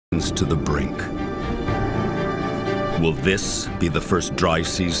lions to the brink. Will this be the first dry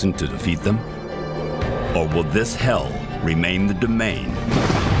season to defeat them? Or will this hell remain the domain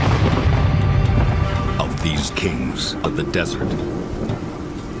of these kings of the desert?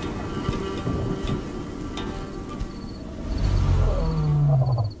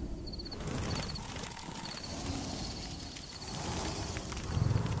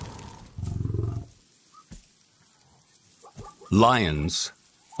 Lions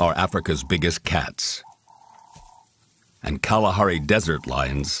are Africa's biggest cats, and Kalahari desert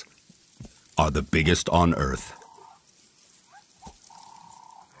lions are the biggest on Earth.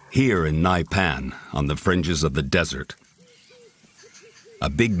 Here in Naipan, on the fringes of the desert,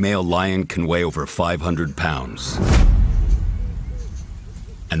 a big male lion can weigh over 500 pounds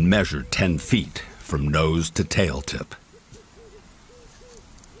and measure 10 feet from nose to tail tip.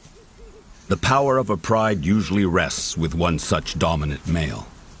 The power of a pride usually rests with one such dominant male.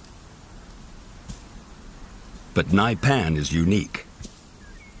 But Naipan is unique,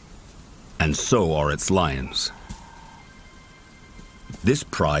 and so are its lions. This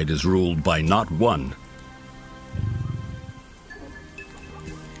pride is ruled by not one,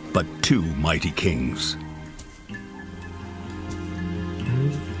 but two mighty kings.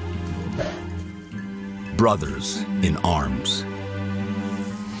 Brothers in arms.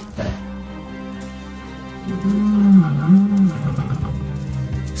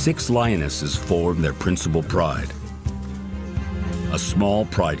 Six lionesses form their principal pride. A small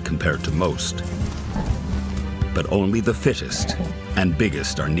pride compared to most. But only the fittest and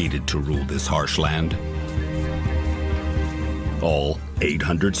biggest are needed to rule this harsh land. All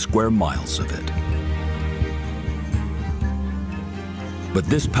 800 square miles of it. But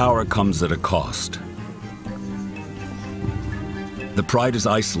this power comes at a cost. The pride is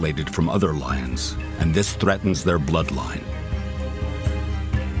isolated from other lions, and this threatens their bloodline.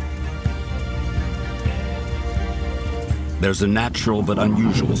 There's a natural but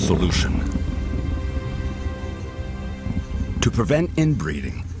unusual solution. To prevent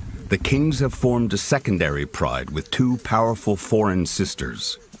inbreeding, the kings have formed a secondary pride with two powerful foreign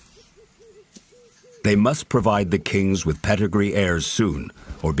sisters. They must provide the kings with pedigree heirs soon,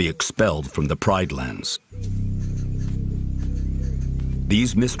 or be expelled from the pride lands.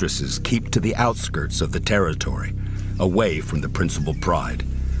 These mistresses keep to the outskirts of the territory, away from the principal pride,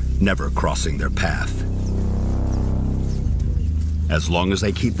 never crossing their path. As long as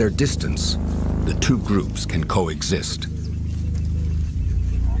they keep their distance, the two groups can coexist.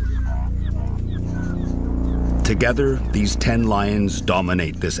 Together, these 10 lions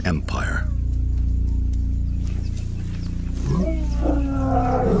dominate this empire.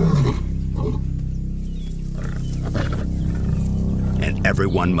 And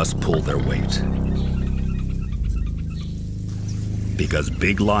everyone must pull their weight. Because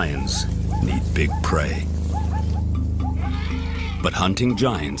big lions need big prey. But hunting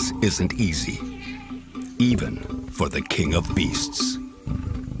giants isn't easy, even for the king of beasts.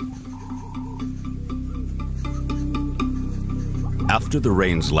 After the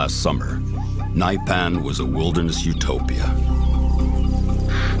rains last summer, Naipan was a wilderness utopia.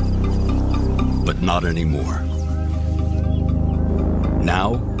 But not anymore.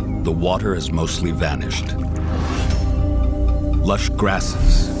 Now, the water has mostly vanished. Lush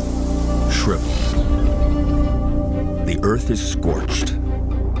grasses shriveled. The earth is scorched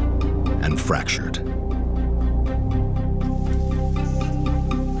and fractured.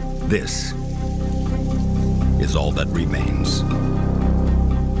 This is all that remains.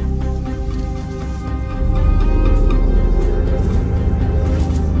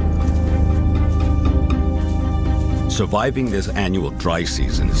 Surviving this annual dry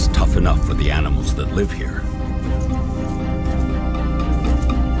season is tough enough for the animals that live here.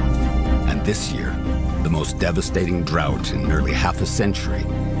 And this year, the most devastating drought in nearly half a century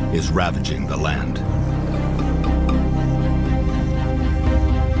is ravaging the land.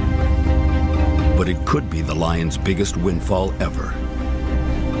 But it could be the lion's biggest windfall ever.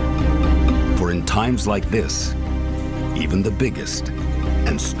 For in times like this, even the biggest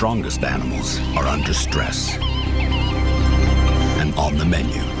and strongest animals are under stress. And on the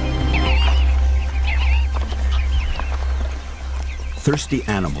menu, thirsty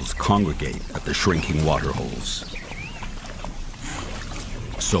animals congregate at the shrinking water holes.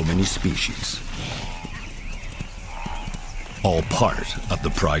 So many species, all part of the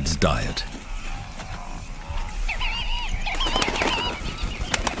pride's diet.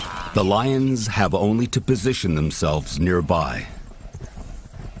 The lions have only to position themselves nearby,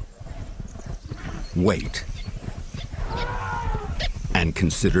 wait, and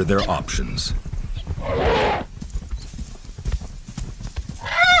consider their options.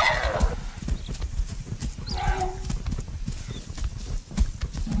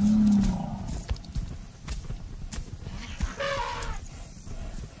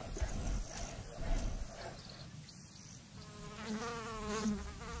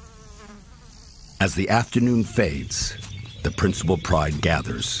 As the afternoon fades, the principal pride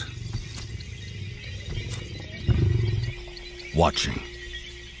gathers, watching,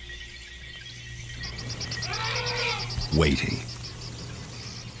 waiting.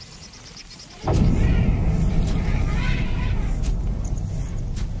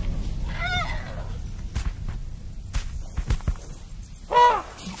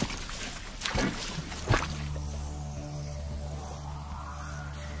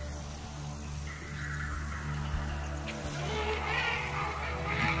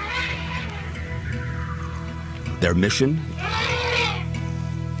 Their mission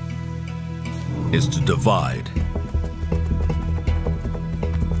is to divide,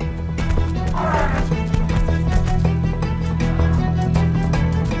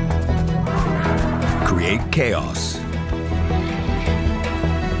 create chaos,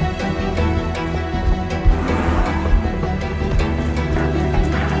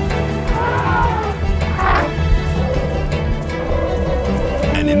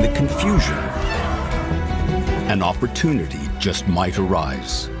 and in the confusion, an opportunity just might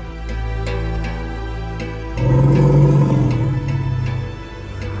arise.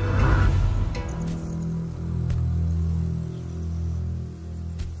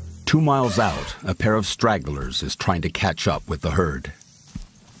 Two miles out, a pair of stragglers is trying to catch up with the herd.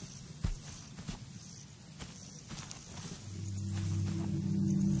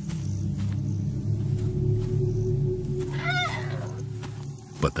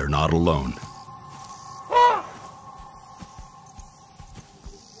 But they're not alone.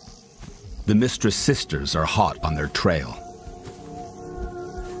 The mistress sisters are hot on their trail.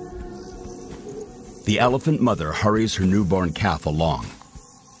 The elephant mother hurries her newborn calf along.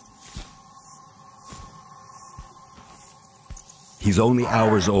 He's only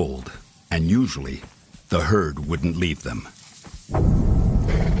hours old, and usually the herd wouldn't leave them.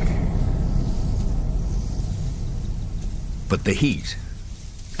 But the heat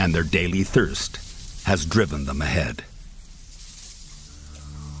and their daily thirst has driven them ahead.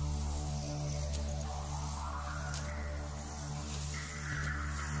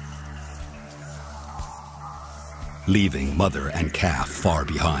 Leaving mother and calf far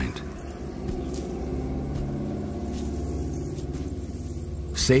behind.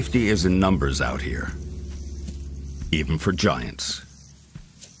 Safety is in numbers out here, even for giants.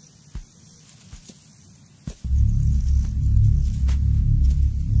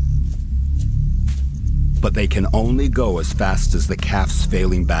 But they can only go as fast as the calf's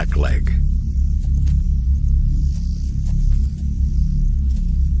failing back leg.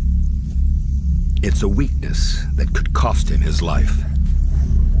 It's a weakness that could cost him his life.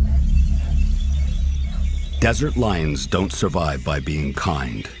 Desert lions don't survive by being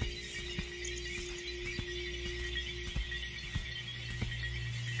kind.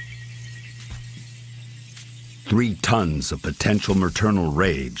 Three tons of potential maternal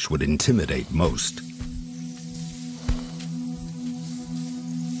rage would intimidate most.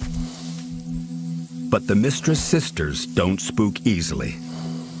 But the mistress sisters don't spook easily.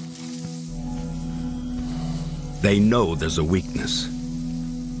 They know there's a weakness.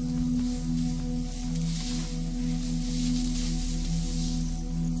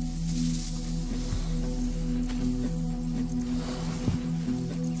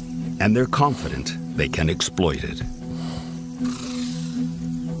 And they're confident they can exploit it.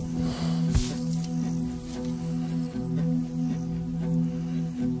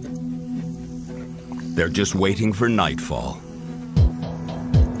 They're just waiting for nightfall.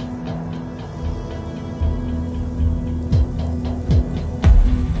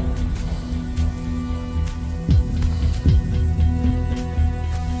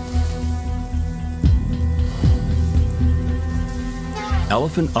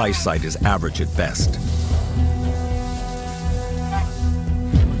 Elephant eyesight is average at best.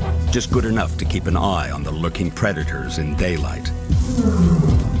 Just good enough to keep an eye on the lurking predators in daylight.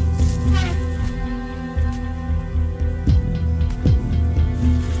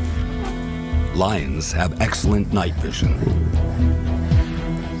 Lions have excellent night vision,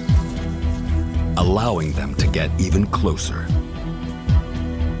 allowing them to get even closer.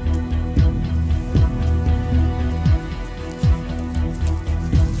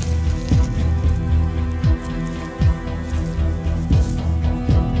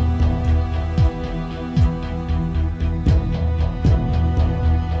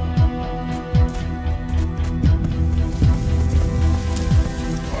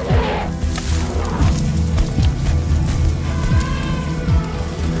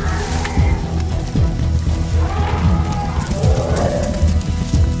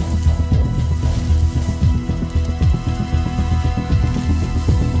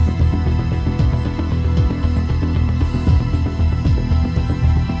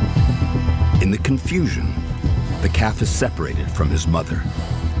 confusion, the calf is separated from his mother.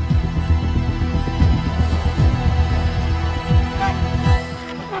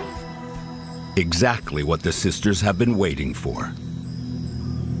 Exactly what the sisters have been waiting for.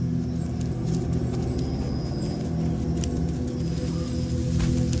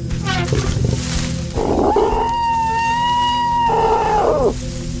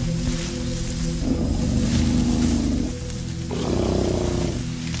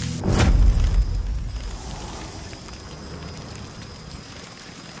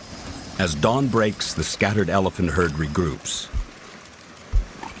 As dawn breaks, the scattered elephant herd regroups.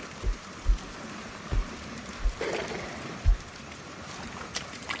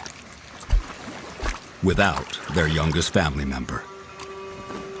 Without their youngest family member.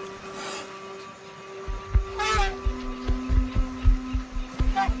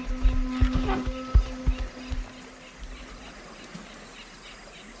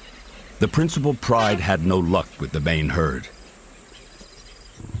 The principal pride had no luck with the main herd.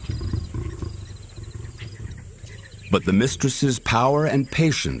 But the mistress's power and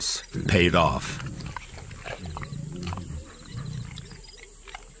patience paid off.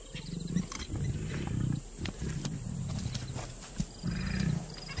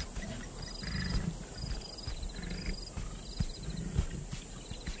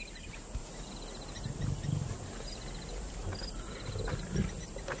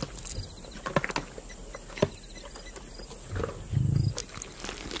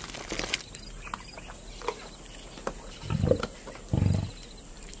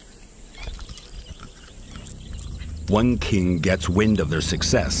 One king gets wind of their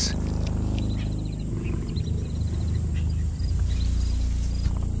success.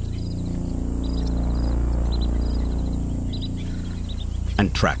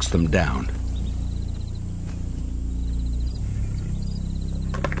 And tracks them down.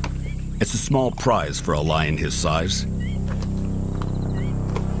 It's a small prize for a lion his size.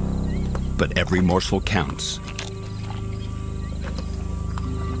 But every morsel counts.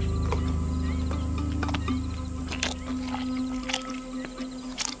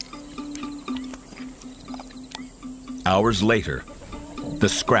 Hours later, the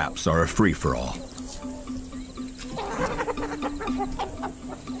scraps are a free-for-all.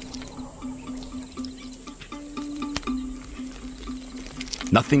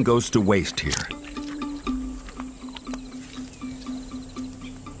 Nothing goes to waste here.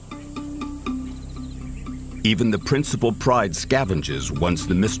 Even the principal pride scavenges once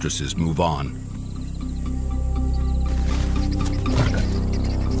the mistresses move on.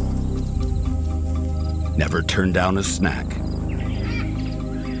 Never turn down a snack,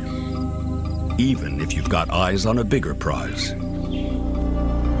 even if you've got eyes on a bigger prize.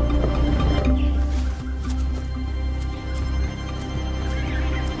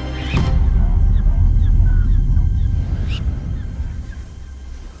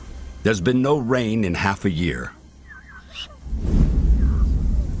 There's been no rain in half a year.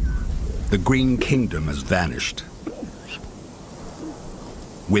 The Green Kingdom has vanished.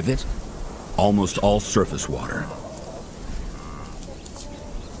 With it, almost all surface water.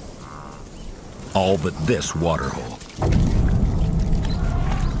 All but this waterhole.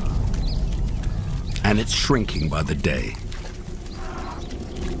 And it's shrinking by the day.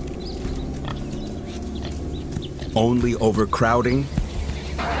 Only overcrowding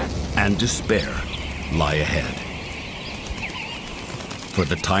and despair lie ahead. For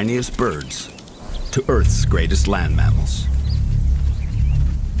the tiniest birds to Earth's greatest land mammals.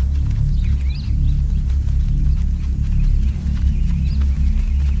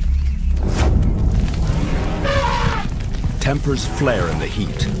 Tempers flare in the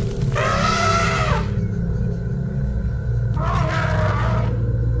heat.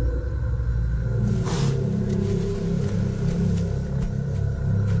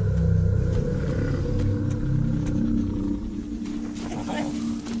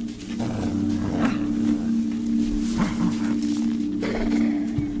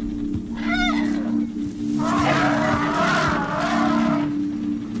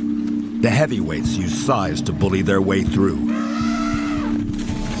 The heavyweights use size to bully their way through.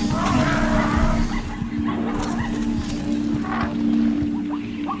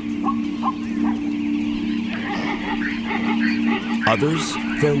 Others,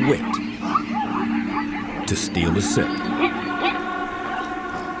 their wit, to steal a sip.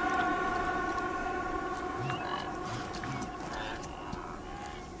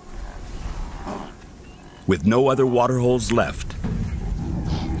 With no other waterholes left,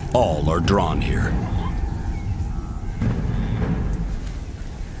 all are drawn here.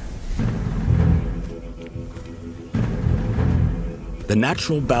 The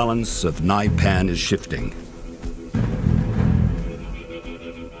natural balance of Naipan is shifting.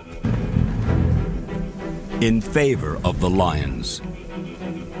 In favor of the lions.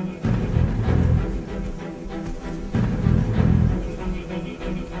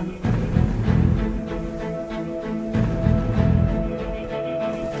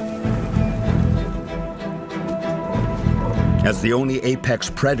 As the only apex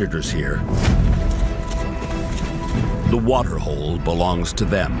predators here, the waterhole belongs to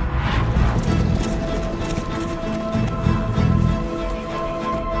them.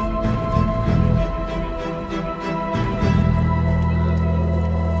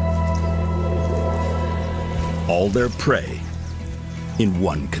 All their prey in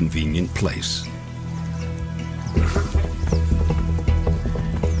one convenient place.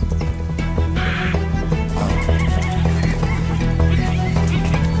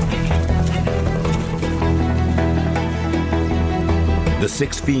 The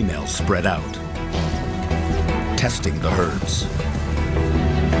 6 females spread out, testing the herds.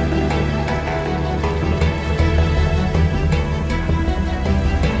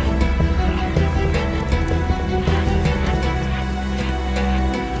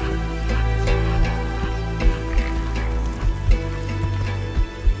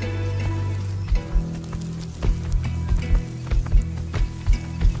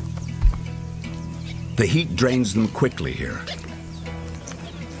 The heat drains them quickly here.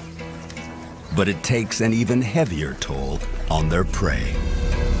 But it takes an even heavier toll on their prey.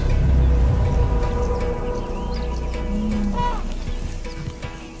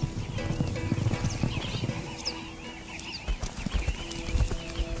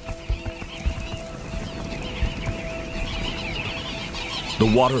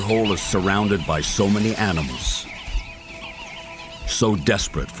 The waterhole is surrounded by so many animals, so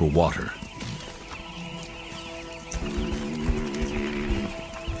desperate for water.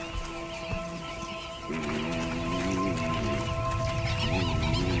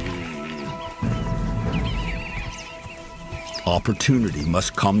 Opportunity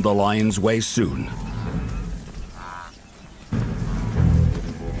must come the lion's way soon.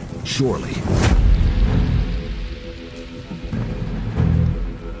 Surely.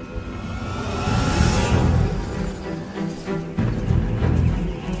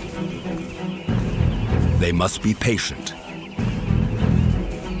 They must be patient.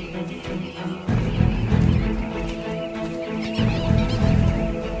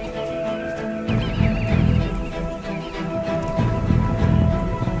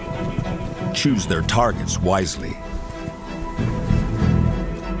 Choose their targets wisely.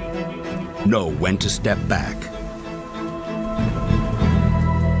 Know when to step back.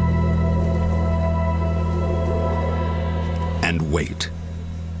 And wait.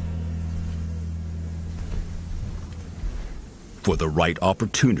 For the right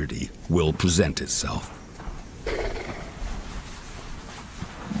opportunity will present itself.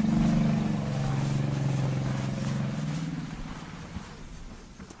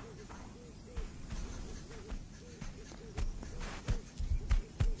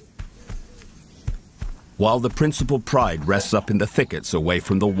 While the principal pride rests up in the thickets away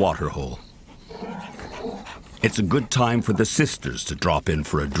from the waterhole, it's a good time for the sisters to drop in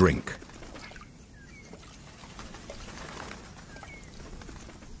for a drink.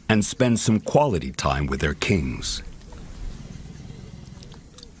 And spend some quality time with their kings.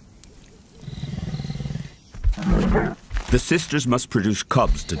 The sisters must produce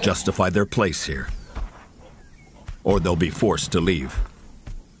cubs to justify their place here, or they'll be forced to leave.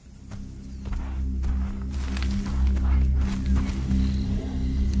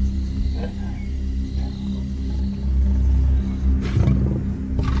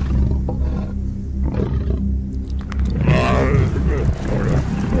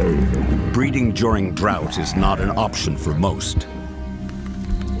 Breeding during drought is not an option for most.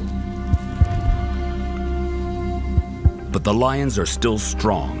 But the lions are still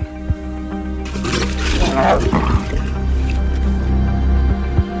strong.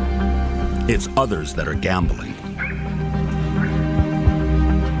 It's others that are gambling,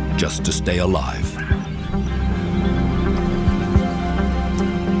 just to stay alive.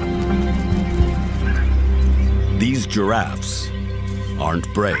 These giraffes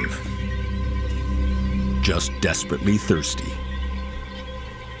aren't brave, just desperately thirsty.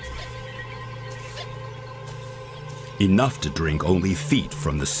 Enough to drink only feet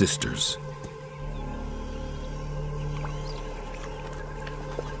from the sisters.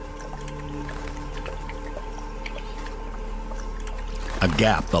 A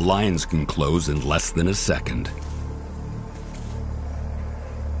gap the lions can close in less than a second.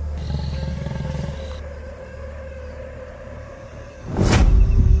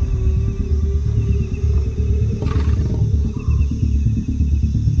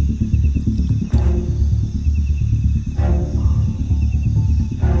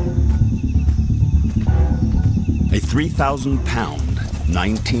 3,000-pound,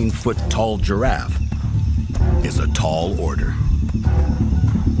 19-foot-tall giraffe is a tall order.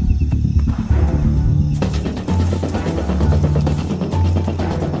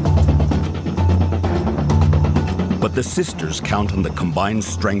 But the sisters count on the combined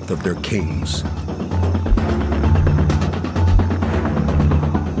strength of their kings.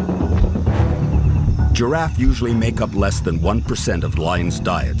 Giraffe usually make up less than 1% of lions'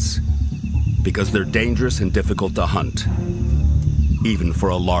 diets because they're dangerous and difficult to hunt, even for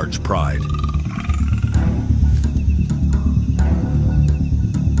a large pride.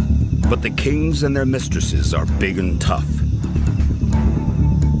 But the kings and their mistresses are big and tough.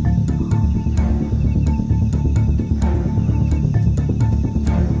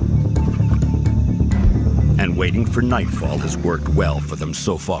 And waiting for nightfall has worked well for them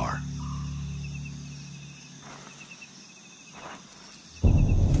so far.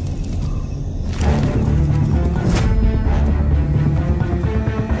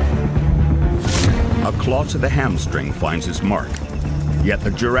 A claw to the hamstring finds its mark, yet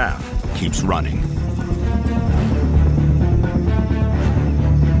the giraffe keeps running.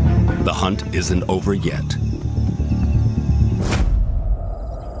 The hunt isn't over yet.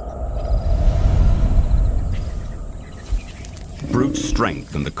 Brute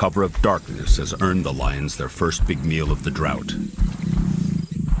strength and the cover of darkness has earned the lions their first big meal of the drought.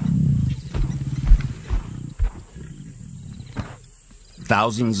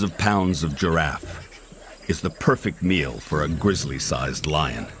 Thousands of pounds of giraffe is the perfect meal for a grizzly-sized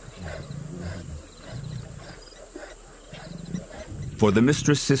lion. For the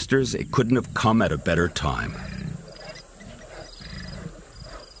mistress sisters, it couldn't have come at a better time.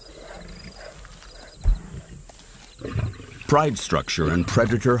 Pride structure and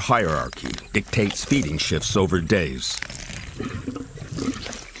predator hierarchy dictates feeding shifts over days.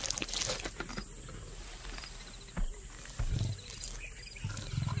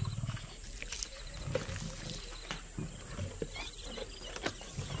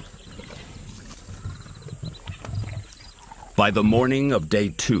 By the morning of day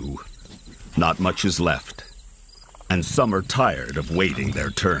 2, not much is left, and some are tired of waiting their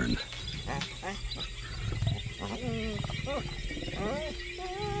turn.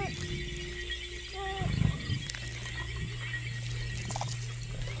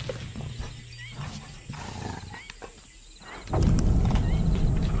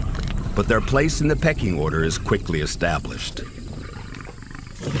 But their place in the pecking order is quickly established.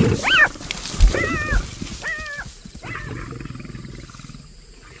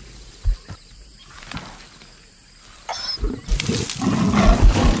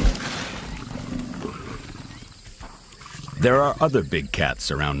 There are other big cats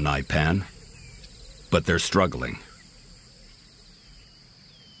around Naipan, but they're struggling.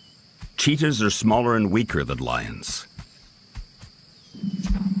 Cheetahs are smaller and weaker than lions.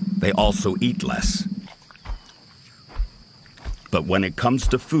 They also eat less. But when it comes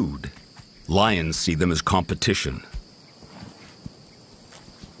to food, lions see them as competition.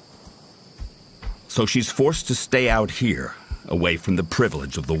 So she's forced to stay out here, away from the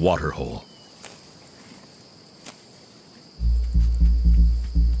privilege of the waterhole.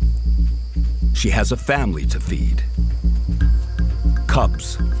 She has a family to feed.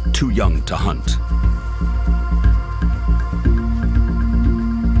 Cubs, too young to hunt.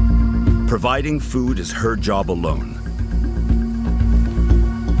 Providing food is her job alone.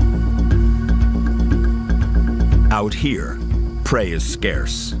 Out here, prey is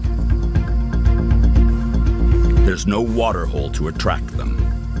scarce. There's no waterhole to attract them.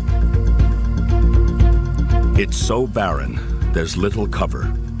 It's so barren, there's little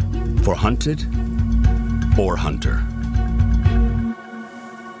cover for hunted or hunter.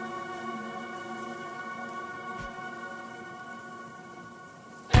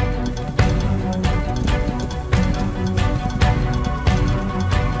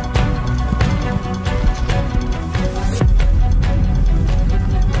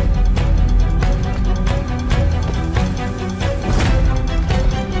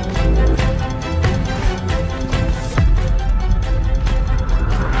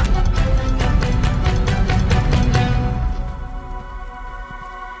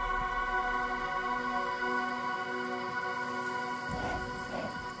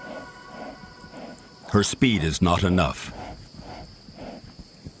 Her speed is not enough.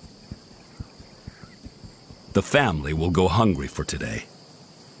 The family will go hungry for today.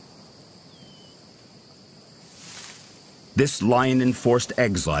 This lion-enforced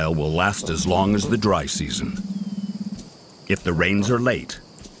exile will last as long as the dry season. If the rains are late,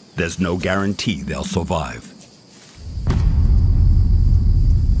 there's no guarantee they'll survive.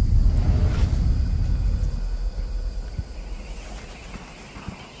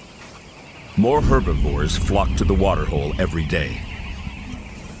 More herbivores flock to the waterhole every day.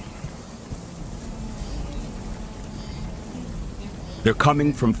 They're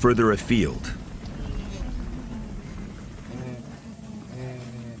coming from further afield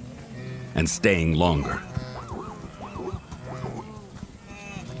and staying longer.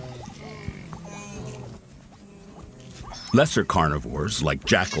 Lesser carnivores, like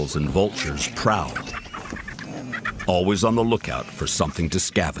jackals and vultures, prowl, always on the lookout for something to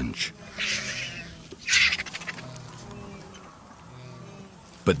scavenge.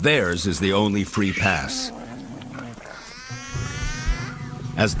 But theirs is the only free pass.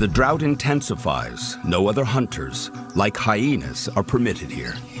 As the drought intensifies, no other hunters, like hyenas, are permitted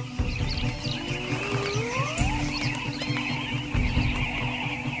here.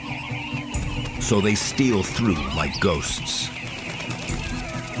 So they steal through like ghosts.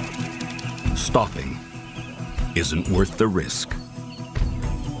 Stopping isn't worth the risk.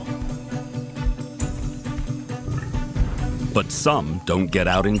 But some don't get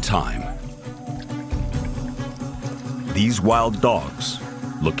out in time. These wild dogs,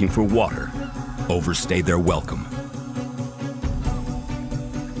 looking for water, overstay their welcome.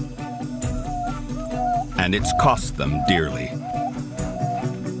 And it's cost them dearly.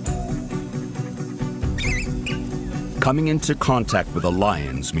 Coming into contact with the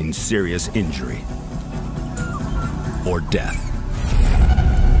lions means serious injury or death.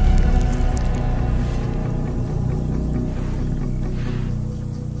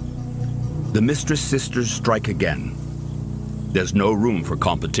 The Mistress sisters strike again. There's no room for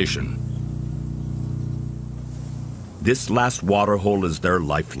competition. This last waterhole is their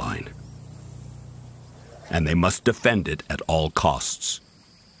lifeline, and they must defend it at all costs.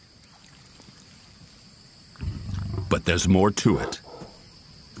 But there's more to it.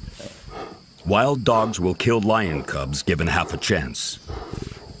 Wild dogs will kill lion cubs given half a chance.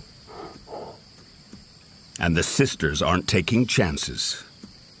 And the sisters aren't taking chances.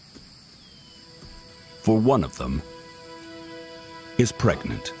 For one of them is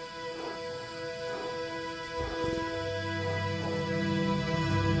pregnant.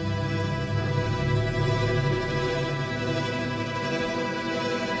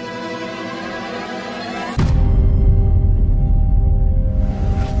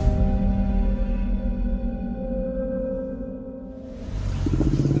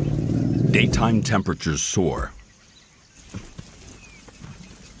 Daytime temperatures soar.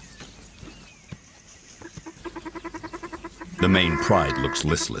 The main pride looks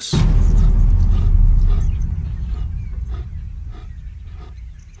listless.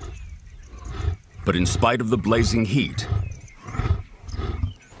 But in spite of the blazing heat,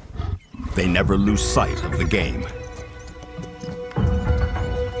 they never lose sight of the game.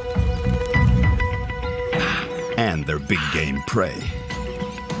 And their big game prey.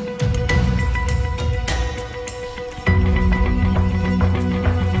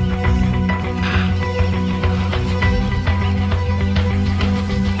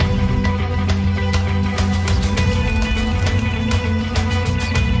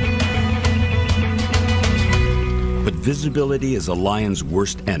 Visibility is a lion's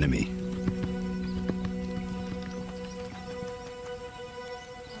worst enemy.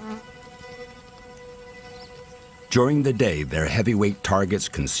 During the day, their heavyweight targets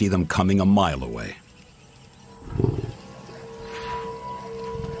can see them coming a mile away.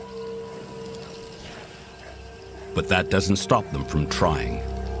 But that doesn't stop them from trying.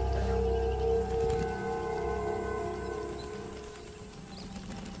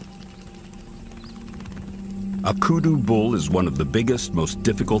 A kudu bull is one of the biggest, most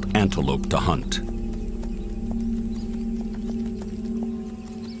difficult antelope to hunt.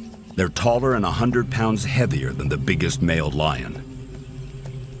 They're taller and 100 pounds heavier than the biggest male lion.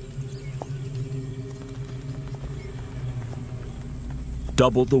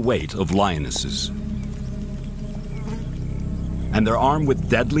 Double the weight of lionesses. And they're armed with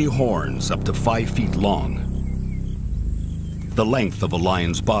deadly horns up to 5 feet long, the length of a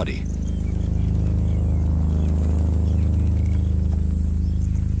lion's body.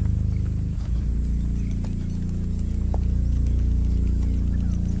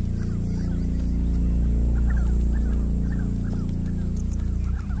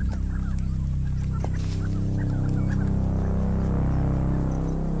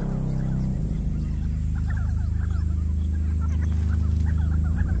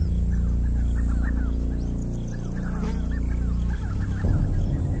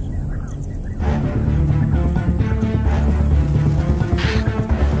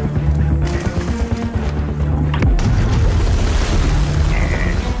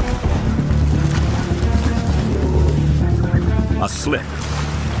 A slip.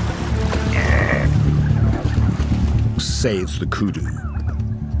 saves the kudu.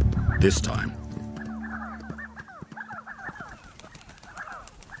 This time,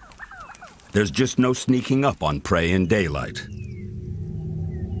 there's just no sneaking up on prey in daylight.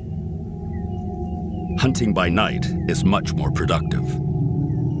 Hunting by night is much more productive.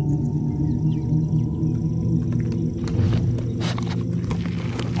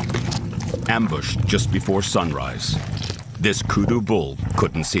 Ambushed just before sunrise, this kudu bull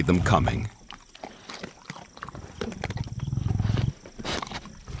couldn't see them coming.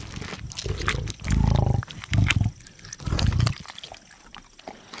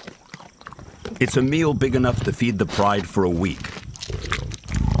 It's a meal big enough to feed the pride for a week.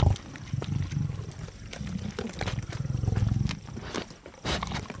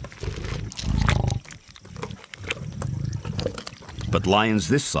 But lions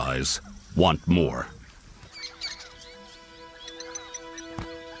this size want more.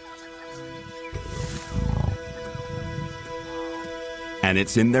 And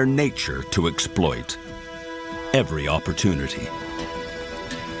it's in their nature to exploit every opportunity.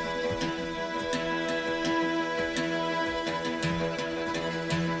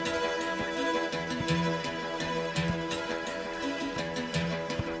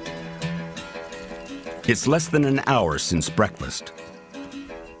 It's less than an hour since breakfast.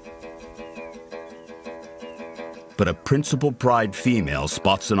 But a principal pride female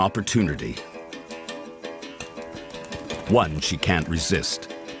spots an opportunity. One she can't resist.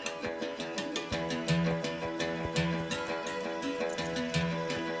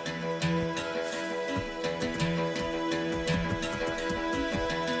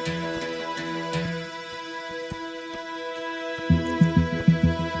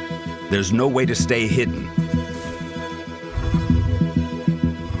 There's no way to stay hidden.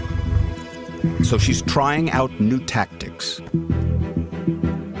 So she's trying out new tactics.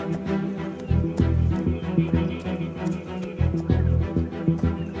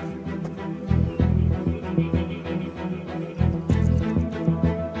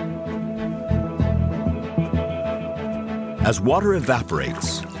 As water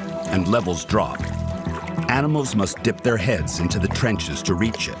evaporates and levels drop, animals must dip their heads into the trenches to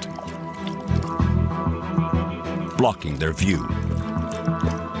reach it, blocking their view.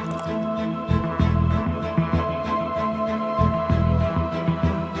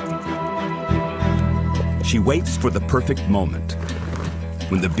 She waits for the perfect moment,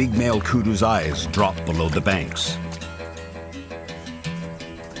 when the big male kudu's eyes drop below the banks.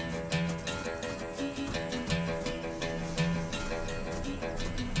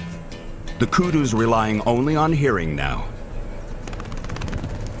 The kudu's relying only on hearing now.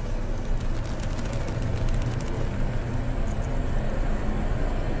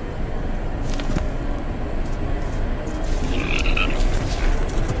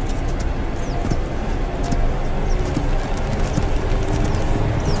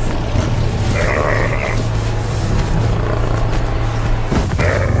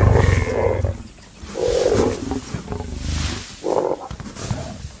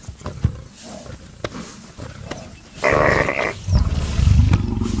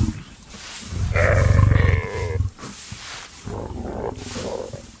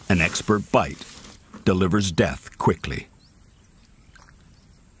 An expert bite delivers death quickly.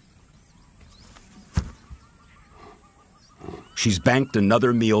 She's banked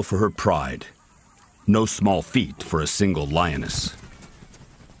another meal for her pride. No small feat for a single lioness.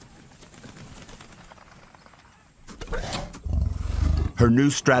 Her new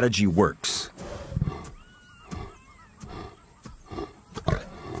strategy works.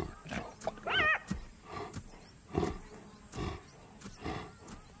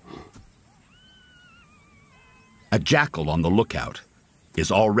 A jackal on the lookout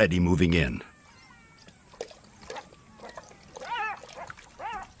is already moving in.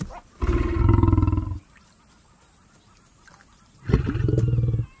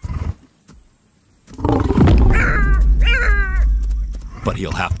 But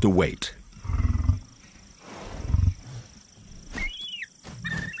he'll have to wait.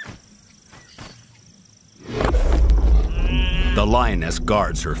 The lioness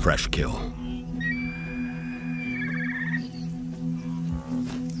guards her fresh kill.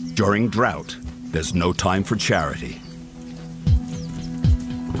 During drought, there's no time for charity.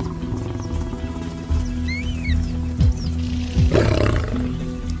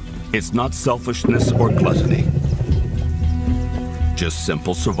 It's not selfishness or gluttony, just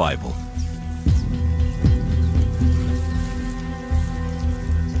simple survival.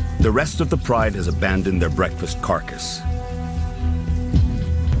 The rest of the pride has abandoned their breakfast carcass.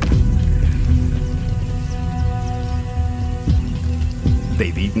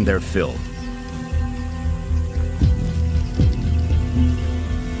 They've eaten their fill.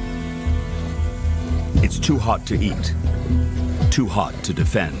 It's too hot to eat, too hot to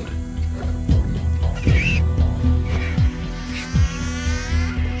defend.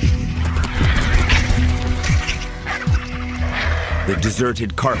 The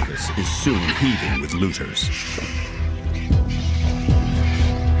deserted carcass is soon heaving with looters.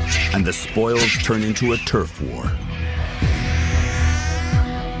 And the spoils turn into a turf war.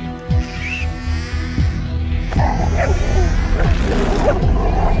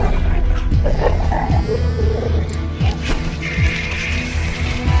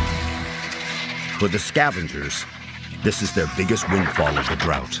 For the scavengers, this is their biggest windfall of the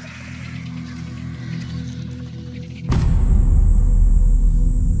drought.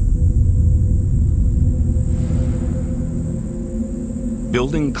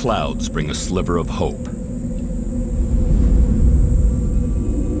 Building clouds bring a sliver of hope.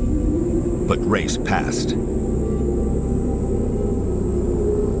 But race past.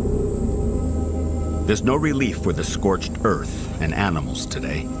 There's no relief for the scorched earth and animals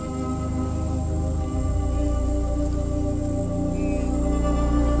today.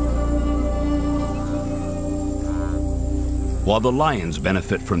 While the lions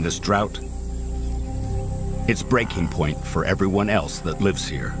benefit from this drought, it's breaking point for everyone else that lives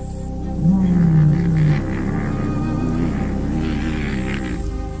here.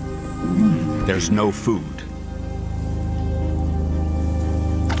 There's no food.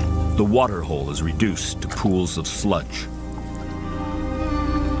 The water hole is reduced to pools of sludge.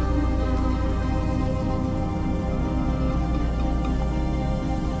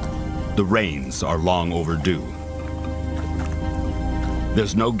 The rains are long overdue.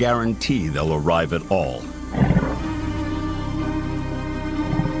 There's no guarantee they'll arrive at all.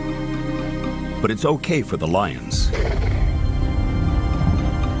 But it's okay for the lions.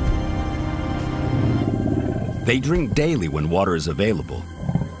 They drink daily when water is available,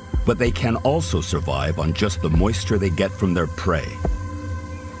 but they can also survive on just the moisture they get from their prey.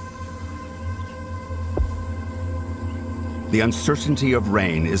 The uncertainty of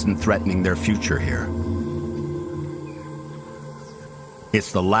rain isn't threatening their future here.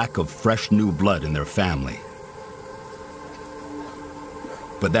 It's the lack of fresh new blood in their family.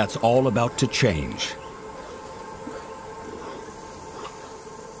 But that's all about to change.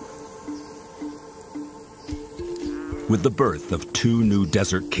 With the birth of 2 new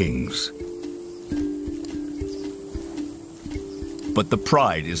desert kings. But the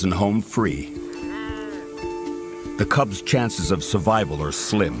pride isn't home free. The cubs' chances of survival are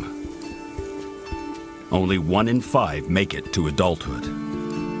slim. Only 1 in 5 make it to adulthood.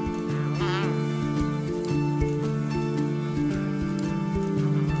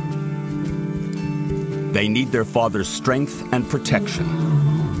 They need their father's strength and protection.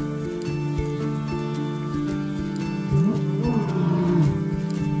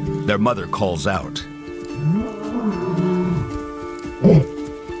 Their mother calls out.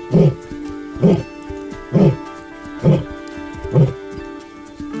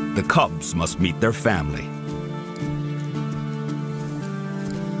 The cubs must meet their family.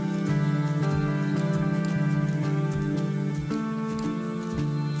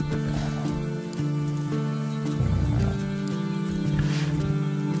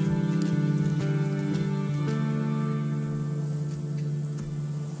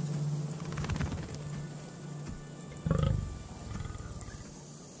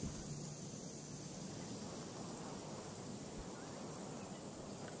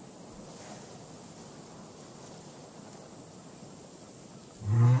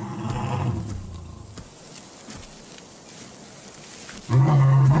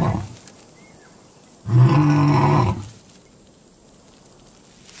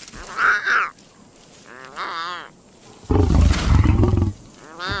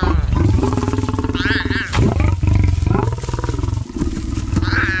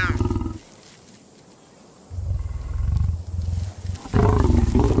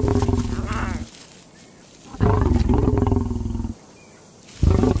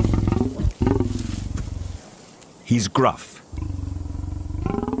 He's gruff,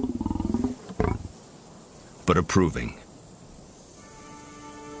 but approving.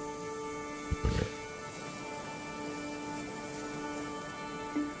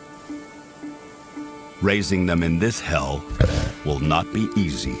 Raising them in this hell will not be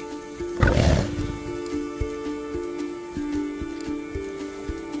easy.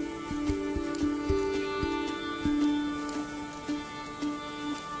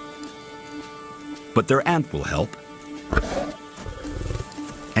 But their aunt will help.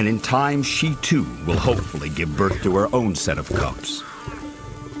 And in time, she too will hopefully give birth to her own set of cubs.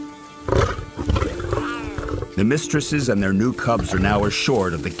 The mistresses and their new cubs are now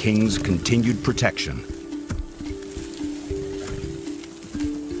assured of the king's continued protection.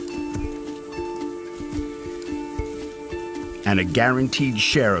 and a guaranteed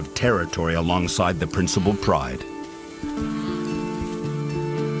share of territory alongside the principal pride.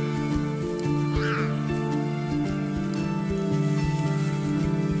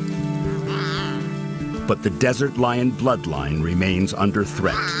 But the desert lion bloodline remains under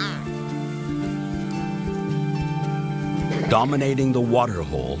threat. Dominating the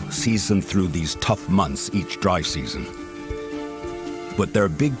waterhole sees them through these tough months each dry season. But their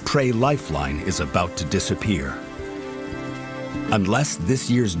big prey lifeline is about to disappear. Unless this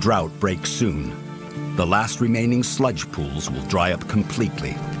year's drought breaks soon, the last remaining sludge pools will dry up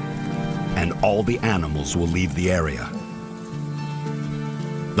completely, and all the animals will leave the area.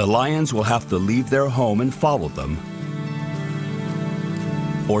 The lions will have to leave their home and follow them,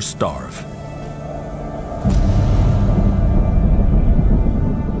 or starve.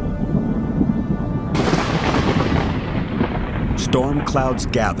 Storm clouds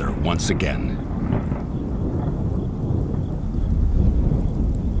gather once again.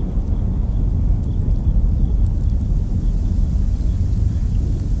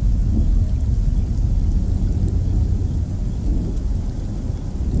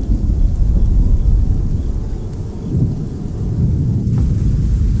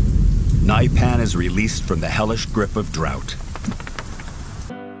 Naipan is released from the hellish grip of drought.